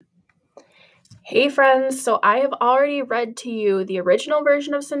Hey friends, so I have already read to you the original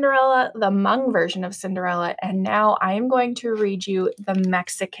version of Cinderella, the Hmong version of Cinderella, and now I am going to read you the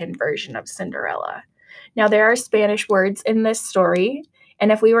Mexican version of Cinderella. Now, there are Spanish words in this story,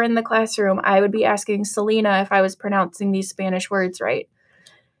 and if we were in the classroom, I would be asking Selena if I was pronouncing these Spanish words right.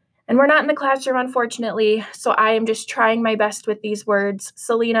 And we're not in the classroom, unfortunately, so I am just trying my best with these words.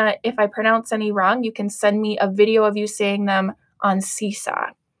 Selena, if I pronounce any wrong, you can send me a video of you saying them on Seesaw.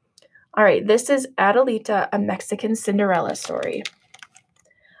 All right, this is Adelita, a Mexican Cinderella story.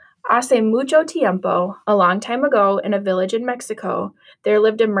 Hace mucho tiempo, a long time ago, in a village in Mexico, there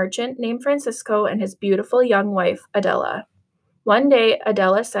lived a merchant named Francisco and his beautiful young wife, Adela. One day,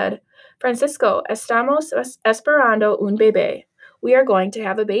 Adela said, Francisco, estamos esperando un bebé. We are going to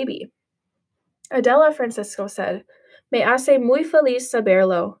have a baby. Adela, Francisco said, me hace muy feliz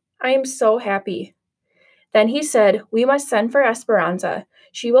saberlo. I am so happy. Then he said, we must send for Esperanza.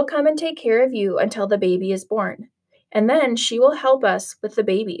 She will come and take care of you until the baby is born, and then she will help us with the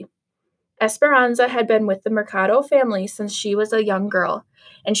baby. Esperanza had been with the Mercado family since she was a young girl,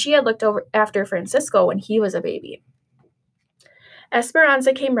 and she had looked after Francisco when he was a baby.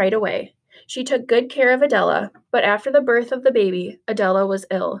 Esperanza came right away. She took good care of Adela, but after the birth of the baby, Adela was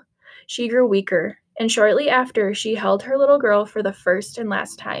ill. She grew weaker, and shortly after, she held her little girl for the first and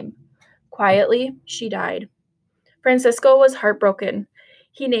last time. Quietly, she died. Francisco was heartbroken.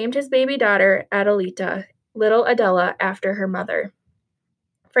 He named his baby daughter Adelita, little Adela, after her mother.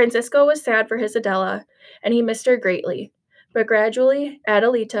 Francisco was sad for his Adela, and he missed her greatly, but gradually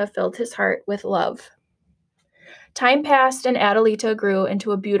Adelita filled his heart with love. Time passed, and Adelita grew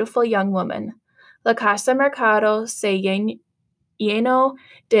into a beautiful young woman. La casa mercado se llenó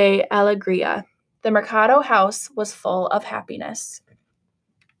de alegría. The Mercado house was full of happiness.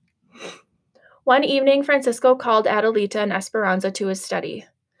 One evening, Francisco called Adelita and Esperanza to his study.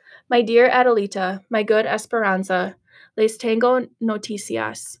 My dear Adelita, my good Esperanza, les tengo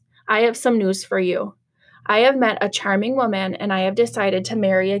noticias. I have some news for you. I have met a charming woman, and I have decided to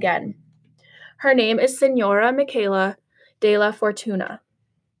marry again. Her name is Señora Michaela de la Fortuna.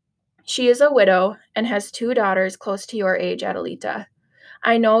 She is a widow and has 2 daughters close to your age, Adelita.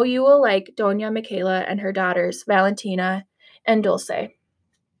 I know you will like Doña Michaela and her daughters, Valentina and Dulce.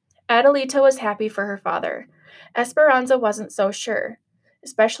 Adelita was happy for her father. Esperanza wasn't so sure,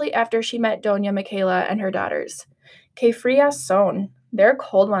 especially after she met Doña Michaela and her daughters. Que frías son. They're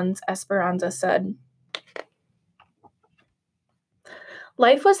cold ones, Esperanza said.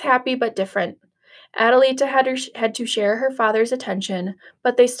 Life was happy but different. Adelita had to share her father's attention,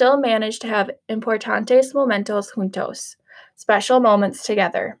 but they still managed to have importantes momentos juntos, special moments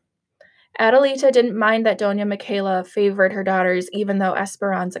together. Adelita didn't mind that Doña Michaela favored her daughters even though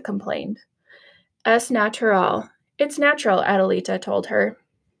Esperanza complained. Es natural. It's natural, Adelita told her.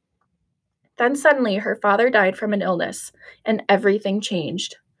 Then suddenly her father died from an illness, and everything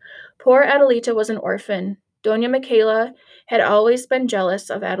changed. Poor Adelita was an orphan. Doña Michaela had always been jealous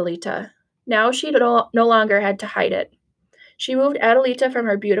of Adelita. Now she no longer had to hide it. She moved Adelita from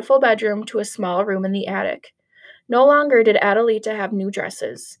her beautiful bedroom to a small room in the attic. No longer did Adelita have new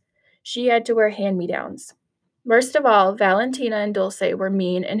dresses. She had to wear hand-me-downs. Worst of all, Valentina and Dulce were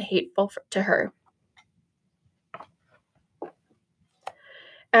mean and hateful to her.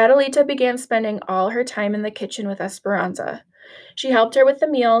 Adelita began spending all her time in the kitchen with Esperanza. She helped her with the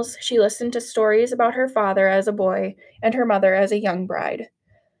meals, she listened to stories about her father as a boy and her mother as a young bride.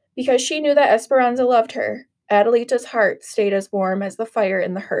 Because she knew that Esperanza loved her, Adelita's heart stayed as warm as the fire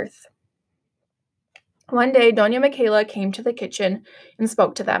in the hearth. One day, Doña Michaela came to the kitchen and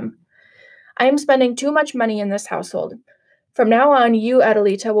spoke to them. I am spending too much money in this household. From now on, you,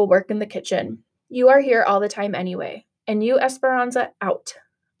 Adelita, will work in the kitchen. You are here all the time anyway. And you, Esperanza, out.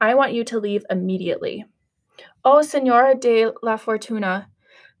 I want you to leave immediately. Oh, Señora de la Fortuna,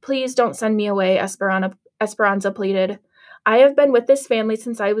 please don't send me away, Esperanza pleaded. I have been with this family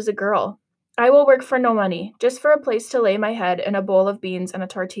since I was a girl. I will work for no money, just for a place to lay my head and a bowl of beans and a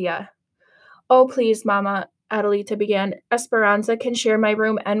tortilla. Oh, please, Mama, Adelita began. Esperanza can share my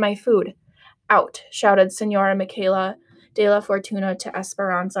room and my food. Out, shouted Señora Michaela de la Fortuna to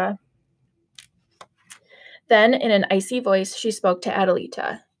Esperanza. Then, in an icy voice, she spoke to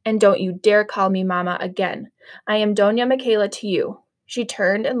Adelita. And don't you dare call me Mama again. I am Doña Michaela to you. She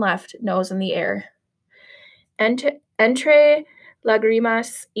turned and left, nose in the air. Entre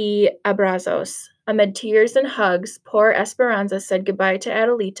lágrimas y abrazos. Amid tears and hugs, poor Esperanza said goodbye to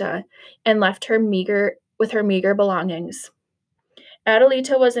Adelita and left her with her meager belongings.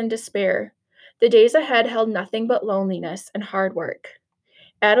 Adelita was in despair. The days ahead held nothing but loneliness and hard work.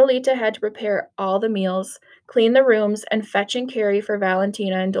 Adelita had to prepare all the meals, clean the rooms, and fetch and carry for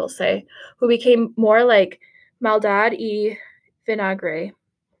Valentina and Dulce, who became more like maldad y vinagre,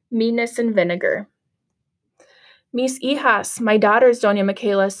 meanness and vinegar. Mis hijas, my daughters, Doña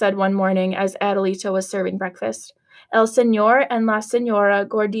Michaela said one morning as Adelita was serving breakfast. El Señor and la Señora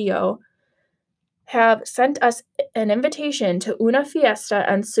Gordillo have sent us an invitation to una fiesta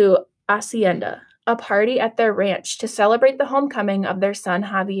en su hacienda, a party at their ranch to celebrate the homecoming of their son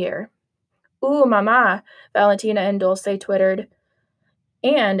Javier. Mama, Valentina and Dulce twittered.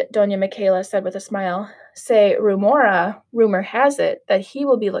 And, Doña Michaela said with a smile, say, rumor has it that he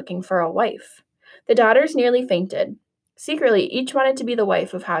will be looking for a wife. The daughters nearly fainted. Secretly, each wanted to be the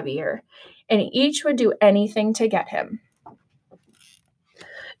wife of Javier, and each would do anything to get him.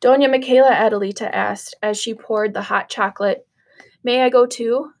 Doña Michaela, Adelita asked as she poured the hot chocolate. May I go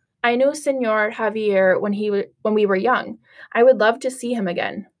too? I knew Señor Javier when we were young. I would love to see him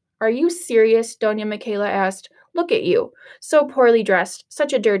again. Are you serious? Doña Michaela asked. Look at you, so poorly dressed,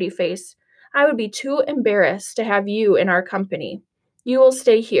 such a dirty face. I would be too embarrassed to have you in our company. You will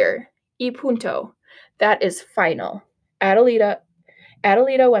stay here. Y punto. That is final. Adelita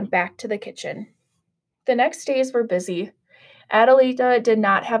went back to the kitchen. The next days were busy. Adelita did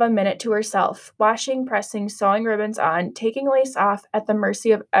not have a minute to herself, washing, pressing, sewing ribbons on, taking lace off at the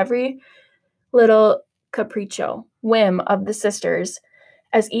mercy of every little capriccio, whim of the sisters,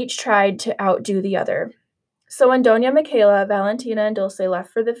 as each tried to outdo the other. So when Doña Michaela, Valentina, and Dulce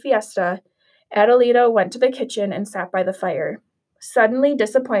left for the fiesta, Adelita went to the kitchen and sat by the fire. Suddenly,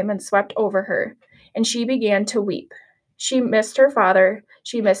 disappointment swept over her, and she began to weep. She missed her father.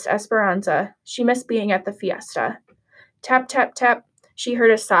 She missed Esperanza. She missed being at the fiesta. Tap, tap, tap. She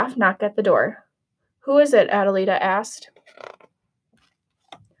heard a soft knock at the door. Who is it? Adelita asked.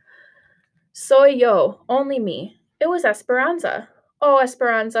 Soy yo, only me. It was Esperanza. Oh,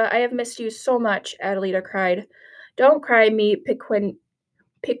 Esperanza, I have missed you so much, Adelita cried. Don't cry, mi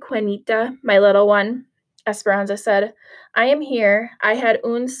pequeñita, my little one, Esperanza said. I am here. I had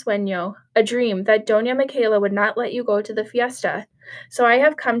un sueño, a dream that Doña Michaela would not let you go to the fiesta. So I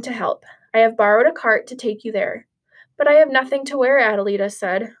have come to help. I have borrowed a cart to take you there. But I have nothing to wear, Adelita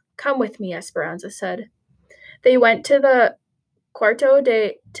said. Come with me, Esperanza said. They went to the Cuarto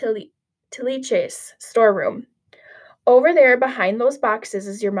de Tiliches storeroom. Over there, behind those boxes,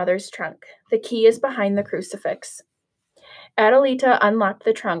 is your mother's trunk. The key is behind the crucifix. Adelita unlocked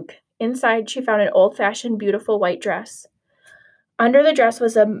the trunk. Inside, she found an old-fashioned, beautiful white dress. Under the dress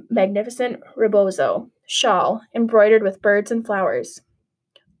was a magnificent rebozo, shawl, embroidered with birds and flowers.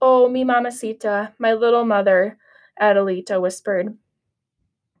 Oh, mi mamacita, my little mother, Adelita whispered.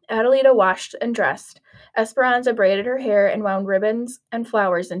 Adelita washed and dressed. Esperanza braided her hair and wound ribbons and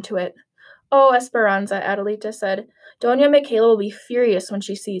flowers into it. Oh, Esperanza, Adelita said. Doña Michaela will be furious when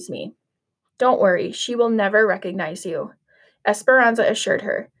she sees me. Don't worry, she will never recognize you, Esperanza assured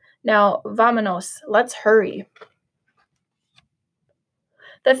her. Now, vámonos, let's hurry.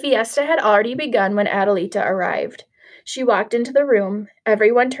 The fiesta had already begun when Adelita arrived. She walked into the room.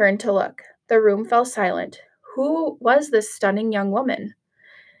 Everyone turned to look. The room fell silent. Who was this stunning young woman?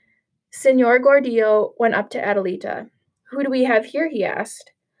 Señor Gordillo went up to Adelita. Who do we have here? He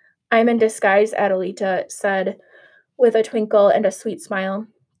asked. I'm in disguise, Adelita said, with a twinkle and a sweet smile.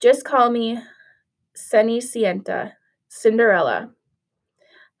 Just call me Cenicienta, Cinderella.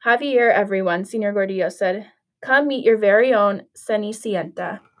 Javier, everyone, Señor Gordillo said. Come meet your very own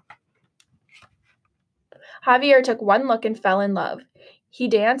Cenicienta. Javier took one look and fell in love. He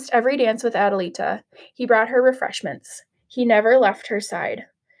danced every dance with Adelita. He brought her refreshments. He never left her side.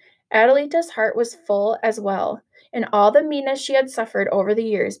 Adelita's heart was full as well, and all the meanness she had suffered over the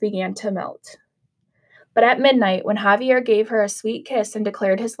years began to melt. But at midnight, when Javier gave her a sweet kiss and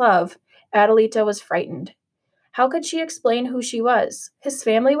declared his love, Adelita was frightened. How could she explain who she was? His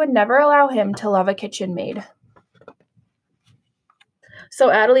family would never allow him to love a kitchen maid. So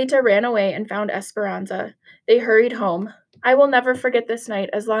Adelita ran away and found Esperanza. They hurried home. I will never forget this night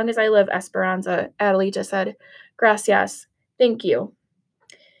as long as I live, Esperanza, Adelita said. Gracias. Thank you.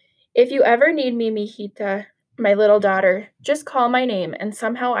 If you ever need me, mijita, my little daughter, just call my name and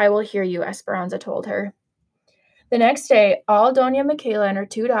somehow I will hear you, Esperanza told her. The next day, all Doña Michaela and her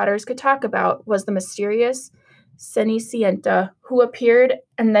two daughters could talk about was the mysterious Cenicienta who appeared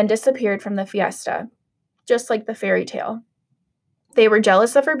and then disappeared from the fiesta, just like the fairy tale. They were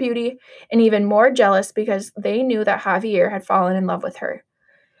jealous of her beauty, and even more jealous because they knew that Javier had fallen in love with her.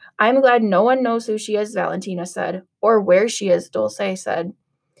 I'm glad no one knows who she is, Valentina said, or where she is, Dulce said.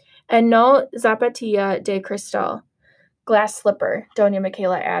 And no zapatilla de cristal, glass slipper, Doña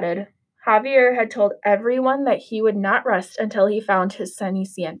Michaela added. Javier had told everyone that he would not rest until he found his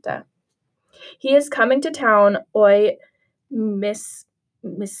Cenicienta. He is coming to town, hoy mismo,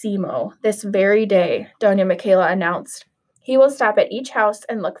 this very day, Doña Michaela announced. He will stop at each house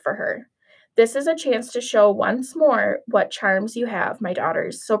and look for her. This is a chance to show once more what charms you have, my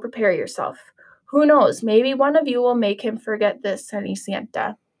daughters, so prepare yourself. Who knows, maybe one of you will make him forget this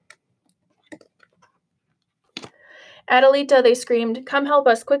Cenicienta. Adelita, they screamed, come help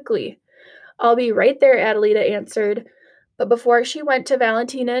us quickly. I'll be right there, Adelita answered. But before she went to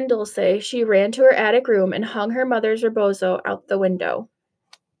Valentina and Dulce, she ran to her attic room and hung her mother's rebozo out the window.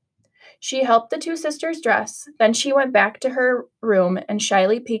 She helped the two sisters dress, then she went back to her room and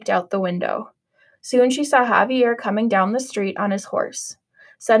shyly peeked out the window. Soon she saw Javier coming down the street on his horse.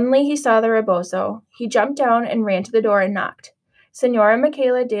 Suddenly he saw the rebozo. He jumped down and ran to the door and knocked. Senora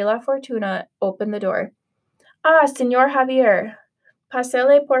Michaela de la Fortuna opened the door. Ah, Senor Javier,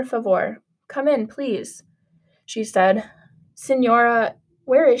 pasele por favor. Come in, please, she said. Senora,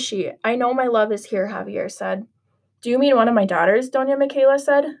 where is she? I know my love is here, Javier said. Do you mean one of my daughters? Doña Michaela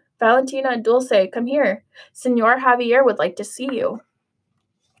said. Valentina and Dulce, come here. Senor Javier would like to see you.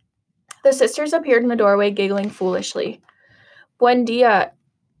 The sisters appeared in the doorway, giggling foolishly. Buen dia.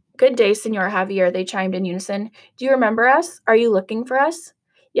 Good day, Senor Javier, they chimed in unison. Do you remember us? Are you looking for us?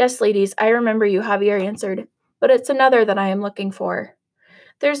 Yes, ladies, I remember you, Javier answered. But it's another that I am looking for.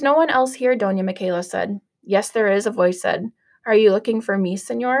 There's no one else here, Doña Michaela said. Yes, there is, a voice said. Are you looking for me,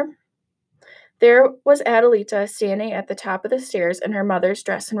 senor? There was Adelita standing at the top of the stairs in her mother's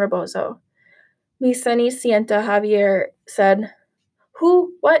dress and rebozo. Mi Cenicienta, Javier said.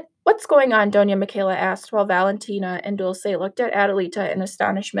 What's going on, Doña Michaela asked, while Valentina and Dulce looked at Adelita in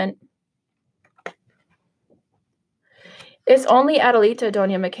astonishment. It's only Adelita,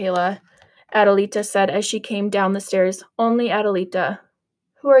 Doña Michaela, Adelita said as she came down the stairs. Only Adelita.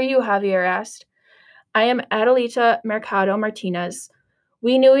 Who are you, Javier asked. I am Adelita Mercado Martinez.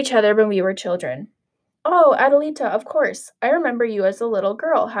 We knew each other when we were children. Oh, Adelita, of course. I remember you as a little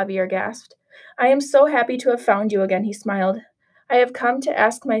girl, Javier gasped. I am so happy to have found you again, he smiled. I have come to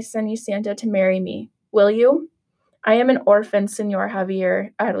ask my Cenicienta to marry me. Will you? I am an orphan, Senor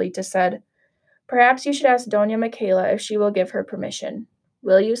Javier, Adelita said. Perhaps you should ask Doña Michaela if she will give her permission.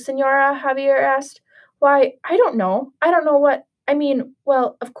 Will you, Senora? Javier asked. Why, I don't know.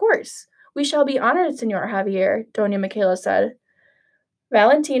 Well, of course. We shall be honored, Senor Javier, Doña Michaela said.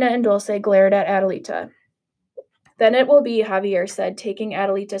 Valentina and Dulce glared at Adelita. Then it will be, Javier said, taking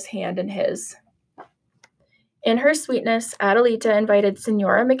Adelita's hand in his. In her sweetness, Adelita invited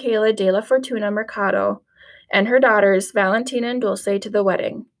Senora Michaela de la Fortuna Mercado and her daughters, Valentina and Dulce, to the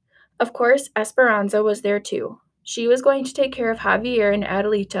wedding. Of course, Esperanza was there too. She was going to take care of Javier and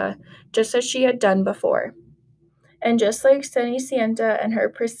Adelita, just as she had done before. And just like Cenicienta and her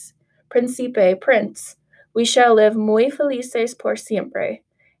prince, we shall live muy felices por siempre,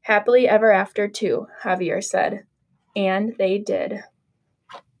 happily ever after too, Javier said. And they did.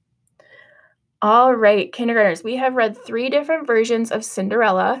 All right, kindergartners, we have read 3 different versions of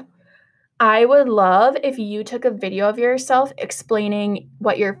Cinderella. I would love if you took a video of yourself explaining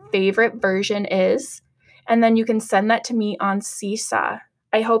what your favorite version is, and then you can send that to me on Seesaw.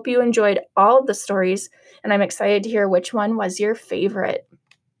 I hope you enjoyed all of the stories, and I'm excited to hear which one was your favorite.